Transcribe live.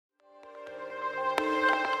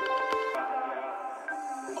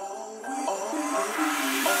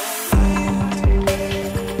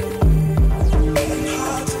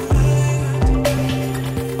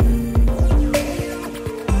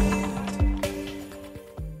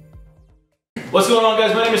What's going on,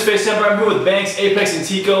 guys? My name is FaZe Gamerpics. I'm here with Banks, Apex, and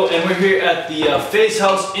Tico, and we're here at the FaZe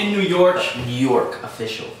House in New York. New York,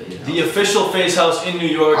 official FaZe House. The official FaZe House in New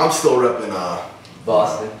York. I'm still repping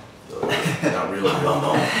Boston. Not really.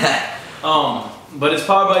 But it's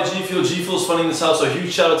powered by G Fuel. G Fuel's funding this house, so a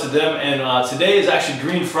huge shout out to them. And today is actually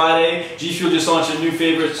Green Friday. G Fuel just launched a new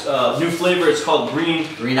flavor. It's called Green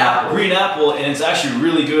Apple. Green Apple, and it's actually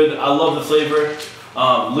really good. I love the flavor.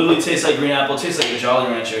 Literally tastes like green apple. It tastes like a Jolly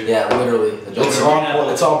Rancher. Yeah, literally.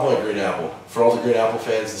 It's on point green apple. For all the green apple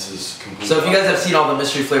fans, this is complete. So if you guys have seen all the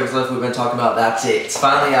mystery flavors left we've been talking about, that's it. It's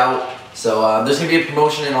finally out. So there's going to be a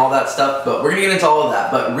promotion and all that stuff, but we're going to get into all of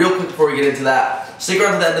that. But real quick before we get into that, stick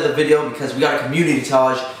around to the end of the video because we got a community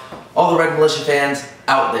montage. All the Red Militia fans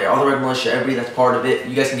out there, all the Red Militia, everybody that's part of it,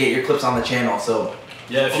 you guys can get your clips on the channel. So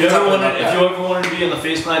yeah, if you ever wanted to be on the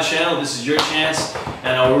FaZe Clan channel, this is your chance,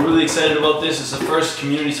 and we're really excited about this. It's the first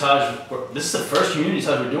community montage. This is the first community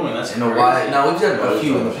montage we're doing. That's crazy. No, we've done a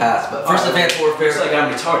few in the past, but first Advanced Warfare. It's like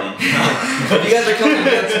I'm retarded. If you guys are killing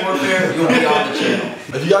Advanced Warfare, you'll be on the channel.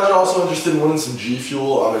 If you guys are also interested in winning some G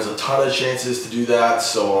Fuel, there's a ton of chances to do that.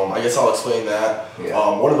 So I guess I'll explain that.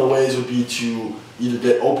 Yeah. One of the ways would be to either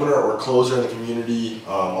get opener or closer in the community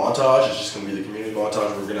montage. It's just going to be the community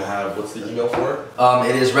montage we're going to have. What's the email for it?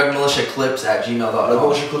 It is redmilitiaclips@gmail.com.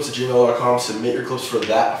 redmilitiaclips@gmail.com. Submit your clips for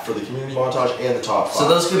that, for the community montage and the top 5. So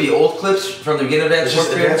those could be old clips from the beginning of Advanced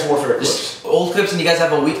Warfare. Advanced Warfare clips. Just old clips, and you guys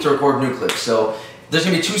have a week to record new clips. So there's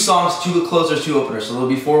going to be 2 songs, 2 closers, 2 openers. So there'll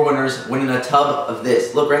be 4 winners winning a tub of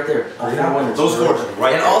this. Look right there. 4 winners. Those scores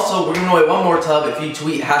right And there. also, we're giving away 1 more tub if you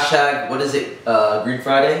tweet hashtag, what is it, Green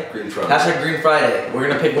Friday? Green Friday. Hashtag Green Friday. We're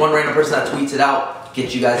going to pick 1 random person that tweets it out,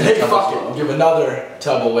 get you guys a tub. Fuck it. We'll give another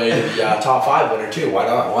tub away to the top 5 winner too. Why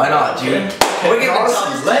not? Why not, dude? We're giving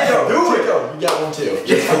tubs. Let's do it. You got one too.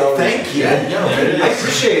 Thank you. I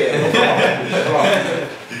appreciate it.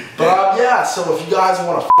 But yeah, so if you guys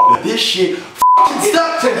want to f with this shit, f***ing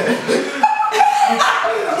stuck to it.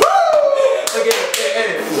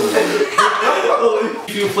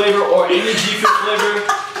 G Fuel flavor or any G Fuel flavor.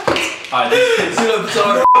 Alright,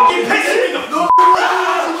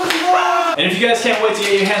 and if you guys can't wait to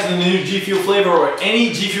get your hands on the new G Fuel flavor or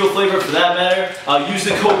any G Fuel flavor for that matter, use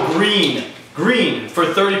the code GREEN for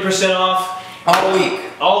 30% off. All week.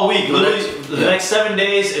 All week. Literally, the next 7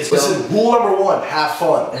 days. Listen, rule number 1, have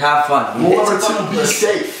fun. Have fun. Rule number 2, be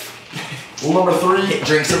safe. Rule number 3,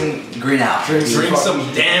 drink some green apple. Drink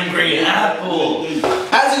some damn green apple.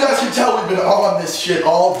 As you guys can tell, we've been on this shit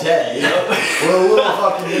all day. We're a little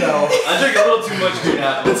fucking, I drink a little too much green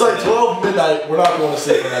apple. It's like 12 midnight. We're not going to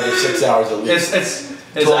sleep for another 6 hours at least.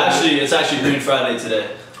 It's actually Green Friday today.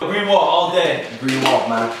 Green wall all day. Green wall,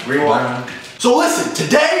 man. Green wall. So listen,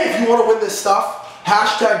 today, if you want to win this stuff,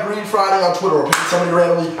 hashtag Green Friday on Twitter or pick somebody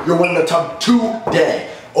randomly, you're winning a tub today.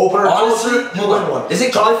 Opener, closer, you win one.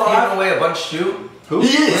 Isn't Cliff giving away a bunch too? Who? He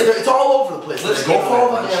is. It's all over the place. Go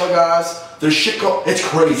follow the Gamma guys. There's shit going. It's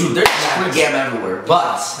crazy. Dude, there's free Gamma everywhere.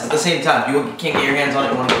 But at the same time, you can't get your hands on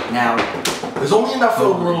it now. There's only enough for a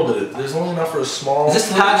little bit. There's only enough for a small. Is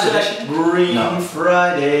this hashtag Green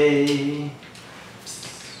Friday?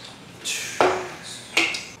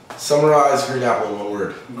 Summarize green apple in 1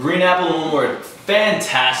 word. Green apple in 1 word.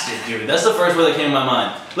 Fantastic, dude. That's the first word that came to my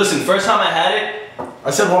mind. Listen, first time I had it.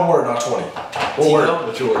 I said 1 word, not 20. 1 word.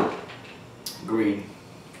 What's your word? Green.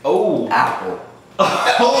 Oh. Apple.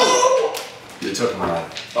 Oh. You took mine.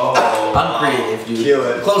 Oh. I'm creative, dude. Kill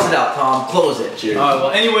it. Close it out, Tom. Close it. Cheers. Alright,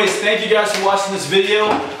 well, anyways, thank you guys for watching this video.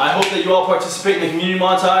 I hope that you all participate in the community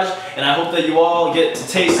montage, and I hope that you all get to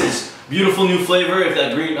taste this beautiful new flavor if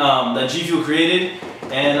that that G Fuel created.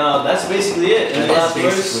 And that's basically it. And that's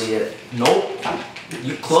basically it. Nope.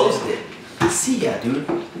 You closed it. See ya, dude.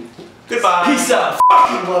 Goodbye. Peace out.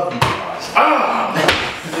 Fucking love you guys.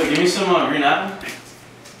 Give me some green apple.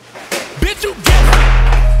 Bitch, you get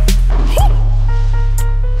it.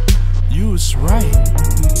 You was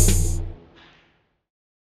right.